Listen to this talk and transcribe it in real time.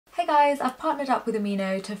guys, I've partnered up with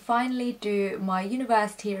Amino to finally do my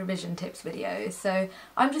university revision tips video. So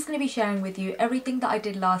I'm just going to be sharing with you everything that I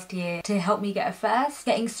did last year to help me get a first.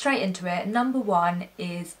 Getting straight into it, number one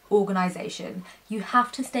is organisation. You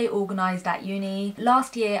have to stay organised at uni.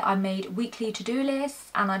 Last year I made weekly to-do lists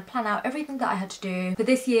and I'd plan out everything that I had to do. But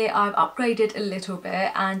this year I've upgraded a little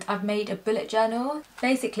bit and I've made a bullet journal.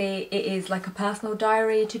 Basically it is like a personal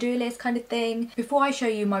diary to-do list kind of thing. Before I show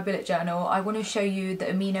you my bullet journal, I want to show you the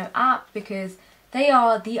Amino app because they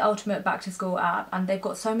are the ultimate back to school app and they've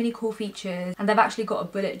got so many cool features, and they've actually got a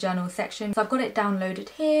bullet journal section. So I've got it downloaded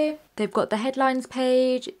here. They've got the headlines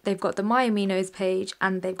page, they've got the My Aminos page,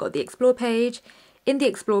 and they've got the explore page. In the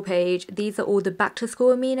explore page, these are all the back to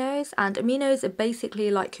school aminos, and aminos are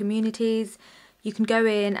basically like communities. You can go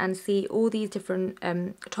in and see all these different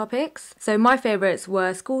topics. So my favourites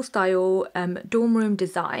were school style, dorm room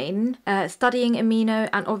design, studying amino,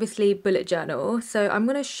 and obviously bullet journal. So I'm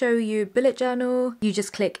going to show you bullet journal. You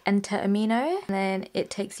just click enter amino and then it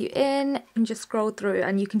takes you in and just scroll through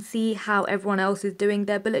and you can see how everyone else is doing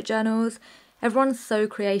their bullet journals. Everyone's so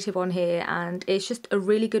creative on here and it's just a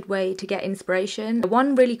really good way to get inspiration.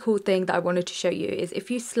 One really cool thing that I wanted to show you is if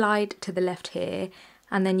you slide to the left here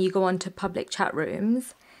and then you go on to public chat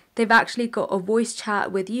rooms, they've actually got a voice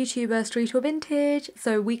chat with YouTuber streetorvintage,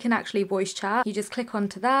 so we can actually voice chat. You just click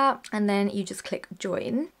onto that and then you just click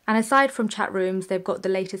join. And aside from chat rooms, they've got the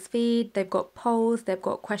latest feed, they've got polls, they've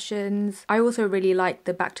got questions. I also really like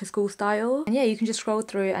the back to school style. And yeah, you can just scroll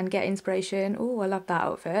through and get inspiration. Oh, I love that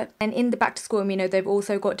outfit. And in the back to school Amino, they've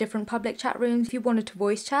also got different public chat rooms. If you wanted to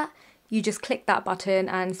voice chat, you just click that button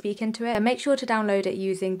and speak into it. And make sure to download it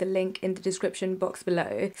using the link in the description box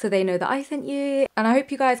below so they know that I sent you. And I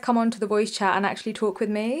hope you guys come on to the voice chat and actually talk with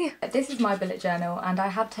me. This is my bullet journal and I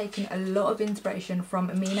have taken a lot of inspiration from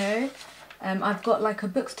Amino. I've got like a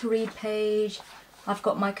books to read page, I've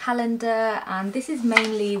got my calendar, and this is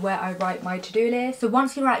mainly where I write my to-do list. So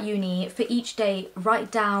once you're at uni, for each day,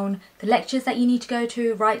 write down the lectures that you need to go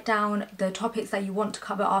to, write down the topics that you want to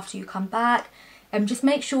cover after you come back. Just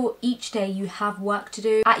make sure each day you have work to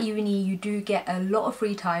do. At uni you do get a lot of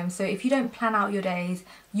free time, so if you don't plan out your days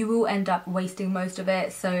you will end up wasting most of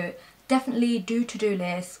it. So definitely do to-do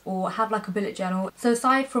lists or have like a bullet journal. So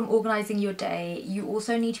aside from organising your day, you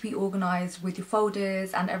also need to be organised with your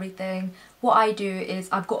folders and everything. What I do is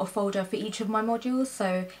I've got a folder for each of my modules.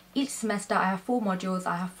 So each semester I have 4 modules,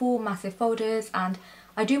 I have 4 massive folders, and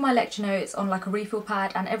I do my lecture notes on like a refill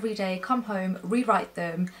pad, and every day come home, rewrite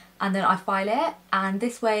them, and then I file it, and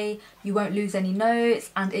this way you won't lose any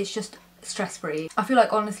notes and it's just stress-free. I feel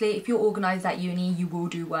like honestly if you're organised at uni you will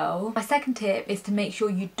do well. My second tip is to make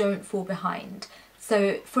sure you don't fall behind.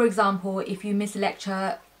 So for example, if you miss a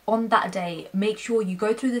lecture on that day, make sure you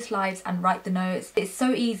go through the slides and write the notes. It's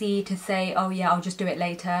so easy to say, oh yeah, I'll just do it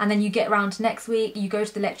later, and then you get around to next week, you go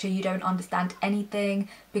to the lecture, you don't understand anything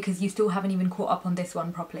because you still haven't even caught up on this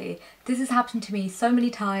one properly. This has happened to me so many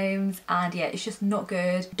times and yeah, it's just not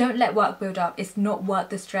good. Don't let work build up. It's not worth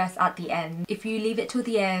the stress at the end. If you leave it till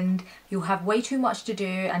the end, you'll have way too much to do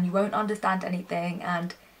and you won't understand anything,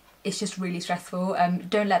 and it's just really stressful.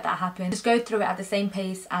 Don't let that happen. Just go through it at the same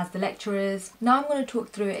pace as the lecturers. Now I'm going to talk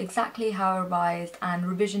through exactly how I revised and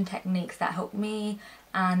revision techniques that helped me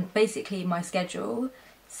and basically my schedule.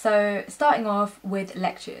 So starting off with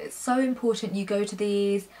lectures, so important you go to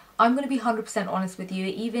these. I'm going to be 100% honest with you,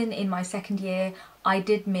 even in my second year I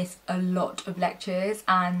did miss a lot of lectures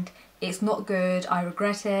and it's not good. I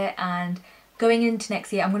regret it, and going into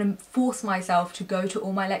next year I'm going to force myself to go to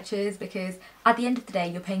all my lectures because at the end of the day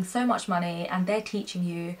you're paying so much money and they're teaching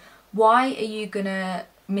you. Why are you gonna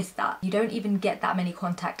miss that? You don't even get that many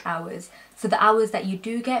contact hours. So the hours that you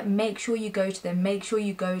do get, make sure you go to them, make sure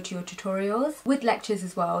you go to your tutorials. With lectures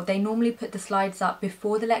as well, they normally put the slides up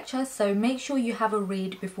before the lecture, so make sure you have a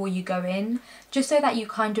read before you go in, just so that you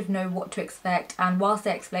kind of know what to expect, and whilst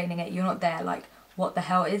they're explaining it you're not there like, what the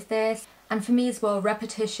hell is this? And for me as well,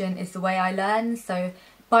 repetition is the way I learn. So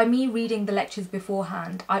by me reading the lectures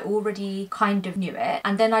beforehand, I already kind of knew it.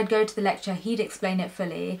 And then I'd go to the lecture, he'd explain it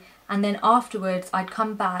fully. And then afterwards, I'd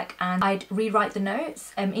come back and I'd rewrite the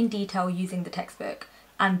notes in detail using the textbook.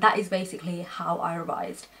 And that is basically how I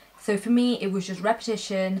revised. So for me, it was just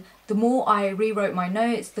repetition. The more I rewrote my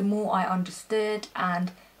notes, the more I understood,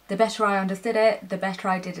 and the better I understood it, the better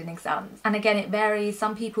I did in exams. And again, it varies.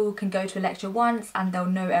 Some people can go to a lecture once and they'll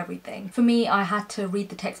know everything. For me, I had to read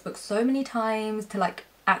the textbook so many times to like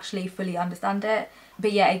actually fully understand it.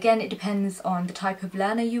 But yeah, again, it depends on the type of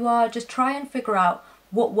learner you are. Just try and figure out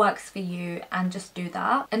what works for you and just do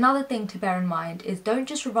that. Another thing to bear in mind is don't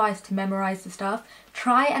just revise to memorize the stuff,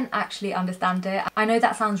 try and actually understand it. I know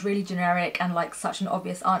that sounds really generic and like such an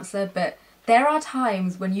obvious answer, but there are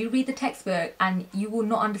times when you read the textbook and you will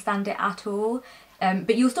not understand it at all.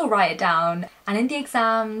 But you'll still write it down, and in the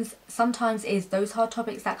exams sometimes it's those hard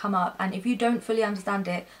topics that come up, and if you don't fully understand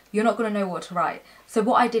it you're not going to know what to write. So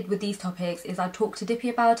what I did with these topics is I talked to Dippy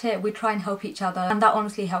about it, we try and help each other, and that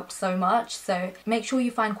honestly helped so much. So make sure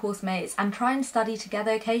you find course mates and try and study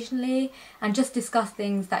together occasionally and just discuss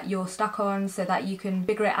things that you're stuck on so that you can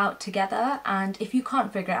figure it out together. And if you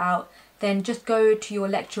can't figure it out, then just go to your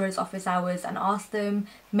lecturer's office hours and ask them.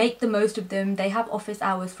 Make the most of them. They have office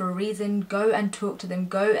hours for a reason. Go and talk to them.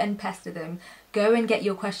 Go and pester them. Go and get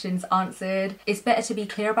your questions answered. It's better to be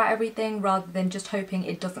clear about everything rather than just hoping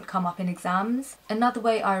it doesn't come up in exams. Another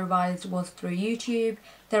way I revised was through YouTube.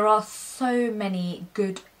 There are so many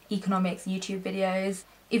good economics YouTube videos.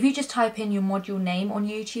 If you just type in your module name on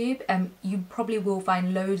YouTube, you probably will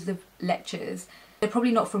find loads of lectures. They're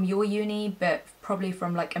probably not from your uni, but probably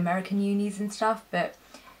from like American unis and stuff, but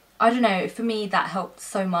I don't know, for me that helped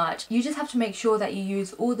so much. You just have to make sure that you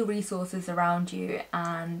use all the resources around you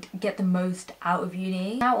and get the most out of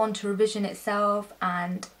uni. Now on to revision itself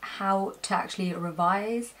and how to actually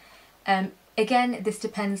revise. Again, this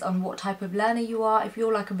depends on what type of learner you are. If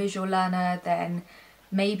you're like a visual learner, then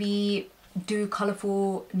maybe do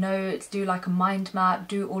colourful notes, do like a mind map,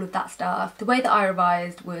 do all of that stuff. The way that I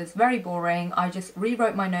revised was very boring. I just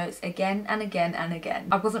rewrote my notes again and again and again.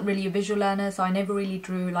 I wasn't really a visual learner, so I never really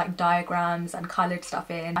drew like diagrams and coloured stuff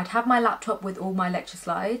in. I'd have my laptop with all my lecture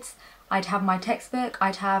slides, I'd have my textbook,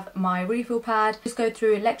 I'd have my refill pad, just go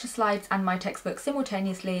through lecture slides and my textbook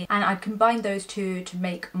simultaneously, and I'd combine those two to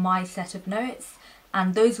make my set of notes,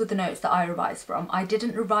 and those were the notes that I revised from. I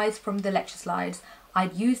didn't revise from the lecture slides,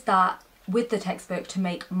 I'd use that with the textbook to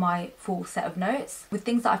make my full set of notes. With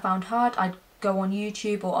things that I found hard, I'd go on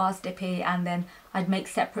YouTube or ask Dippy and then I'd make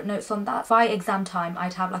separate notes on that. By exam time,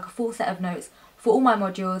 I'd have like a full set of notes for all my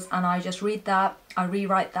modules, and I just read that, I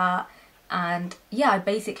rewrite that, and yeah, I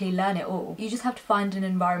basically learn it all. You just have to find an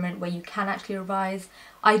environment where you can actually revise.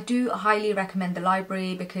 I do highly recommend the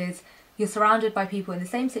library because you're surrounded by people in the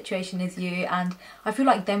same situation as you, and I feel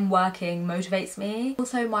like them working motivates me.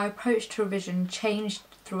 Also, my approach to revision changed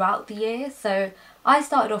throughout the year. So I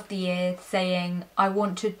started off the year saying I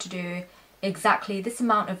wanted to do exactly this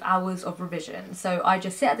amount of hours of revision. So I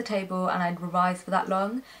just sit at the table and I'd revise for that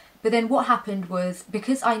long. But then what happened was,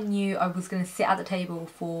 because I knew I was going to sit at the table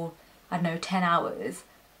for, I don't know, 10 hours,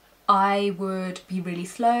 I would be really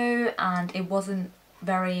slow and it wasn't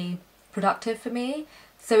very productive for me.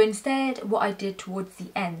 So instead, what I did towards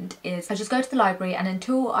the end is I just go to the library, and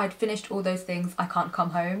until I'd finished all those things, I can't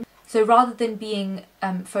come home. So rather than being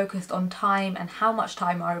focused on time and how much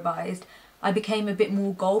time I revised, I became a bit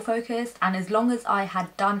more goal focused, and as long as I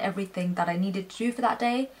had done everything that I needed to do for that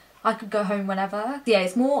day, I could go home whenever. So yeah,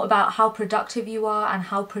 it's more about how productive you are and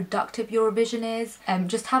how productive your revision is.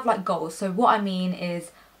 Just have like goals. So what I mean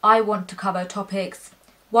is I want to cover topics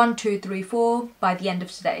 1, 2, 3, 4 by the end of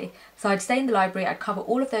today. So I'd stay in the library, I'd cover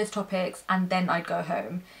all of those topics, and then I'd go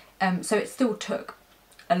home. So it still took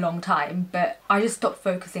a long time, but I just stopped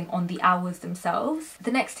focusing on the hours themselves.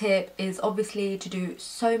 The next tip is obviously to do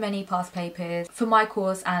so many past papers. For my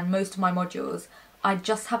course and most of my modules, I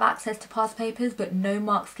just have access to past papers but no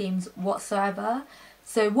mark schemes whatsoever.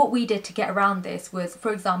 So what we did to get around this was,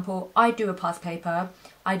 for example, I'd do a past paper,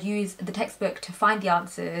 I'd use the textbook to find the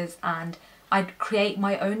answers, and I'd create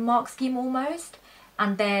my own mark scheme almost,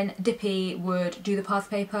 and then Dippy would do the past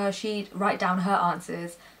paper, she'd write down her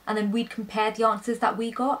answers, and then we'd compare the answers that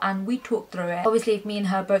we got and we'd talk through it. Obviously, if me and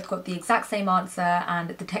her both got the exact same answer and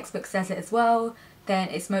the textbook says it as well, then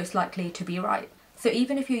it's most likely to be right. So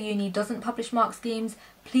even if your uni doesn't publish mark schemes,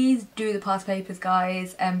 please do the past papers,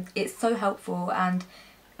 guys. It's so helpful, and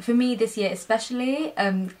for me this year especially,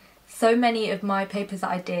 so many of my papers that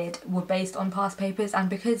I did were based on past papers, and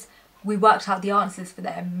because we worked out the answers for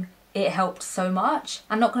them, it helped so much.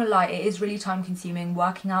 I'm not gonna lie, it is really time consuming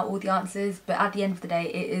working out all the answers, but at the end of the day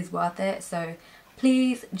it is worth it. So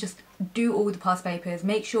please just do all the past papers.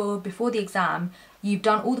 Make sure before the exam you've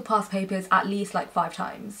done all the past papers at least like 5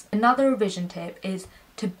 times. Another revision tip is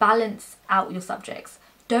to balance out your subjects.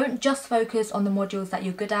 Don't just focus on the modules that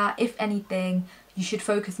you're good at. If anything, you should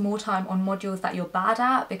focus more time on modules that you're bad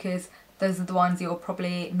at, because those are the ones you're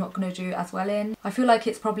probably not going to do as well in. I feel like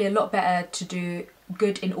it's probably a lot better to do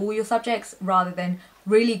good in all your subjects rather than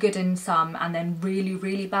really good in some and then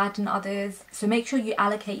really bad in others. So make sure you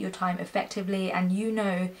allocate your time effectively and you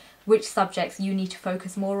know which subjects you need to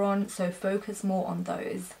focus more on, so focus more on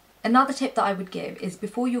those. Another tip that I would give is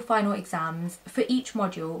before your final exams, for each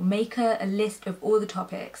module, make a list of all the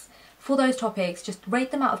topics. For those topics, just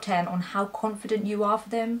rate them out of 10 on how confident you are for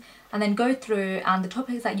them, and then go through, and the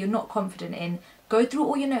topics that you're not confident in, go through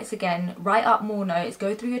all your notes again, write up more notes,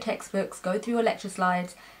 go through your textbooks, go through your lecture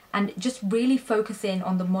slides, and just really focus in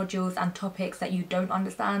on the modules and topics that you don't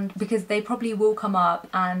understand, because they probably will come up,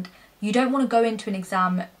 and you don't want to go into an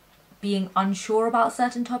exam being unsure about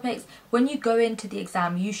certain topics. When you go into the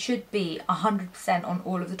exam, you should be 100% on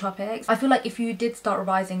all of the topics. I feel like if you did start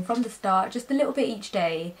revising from the start, just a little bit each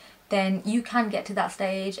day, then you can get to that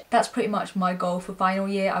stage. That's pretty much my goal for final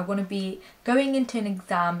year. I want to be going into an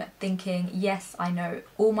exam thinking, yes, I know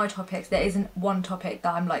all my topics. There isn't one topic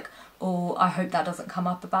that I'm like, oh, I hope that doesn't come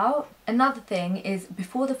up about. Another thing is,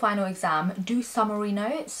 before the final exam, do summary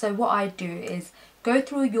notes. So what I do is go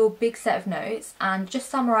through your big set of notes and just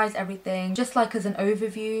summarize everything, just like as an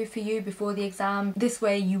overview for you before the exam. This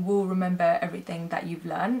way you will remember everything that you've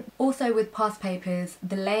learned. Also with past papers,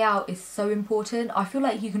 the layout is so important. I feel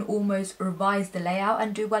like you can almost revise the layout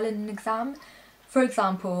and do well in an exam. For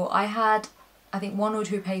example, I had, I think 1 or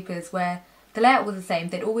 2 papers where the layout was the same.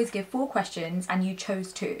 They'd always give 4 questions and you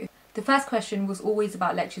chose 2. The first question was always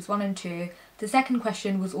about lectures 1 and 2. The second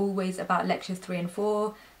question was always about lectures 3 and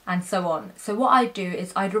 4. And so on. So what I'd do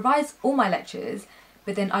is I'd revise all my lectures,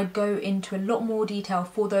 but then I'd go into a lot more detail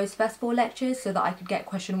for those first 4 lectures so that I could get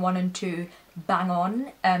question 1 and 2 bang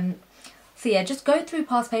on. So yeah, just go through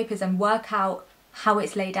past papers and work out how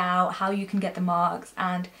it's laid out, how you can get the marks,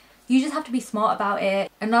 and you just have to be smart about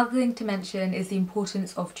it. Another thing to mention is the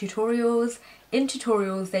importance of tutorials. In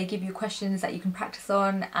tutorials, they give you questions that you can practice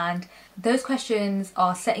on, and those questions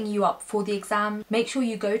are setting you up for the exam. Make sure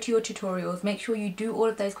you go to your tutorials, make sure you do all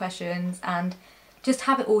of those questions and just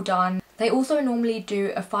have it all done. They also normally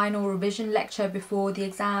do a final revision lecture before the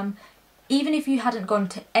exam. Even if you hadn't gone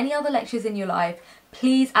to any other lectures in your life,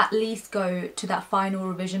 please at least go to that final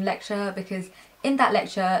revision lecture, because in that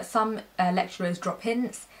lecture, some lecturers drop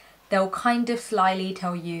hints. They'll kind of slyly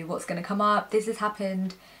tell you what's going to come up. This has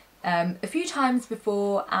happened a few times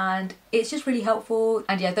before and it's just really helpful,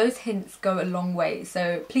 and yeah, those hints go a long way,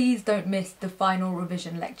 so please don't miss the final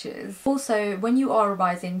revision lectures. Also, when you are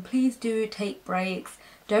revising, please do take breaks.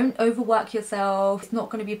 Don't overwork yourself. It's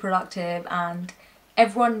not going to be productive, and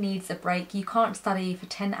everyone needs a break. You can't study for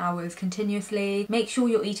 10 hours continuously. Make sure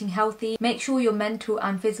you're eating healthy. Make sure your mental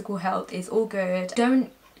and physical health is all good.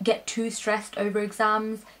 Don't get too stressed over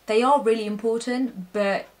exams. They are really important,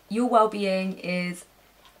 but your well-being is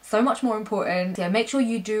so much more important. Yeah, make sure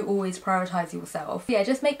you do always prioritise yourself. Yeah,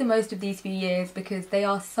 just make the most of these few years because they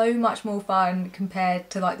are so much more fun compared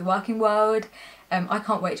to like the working world. I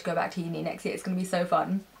can't wait to go back to uni next year. It's going to be so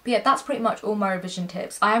fun. But yeah, that's pretty much all my revision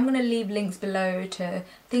tips. I am going to leave links below to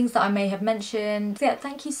things that I may have mentioned. So yeah,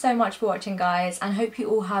 thank you so much for watching, guys, and hope you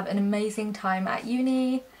all have an amazing time at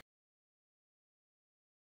uni.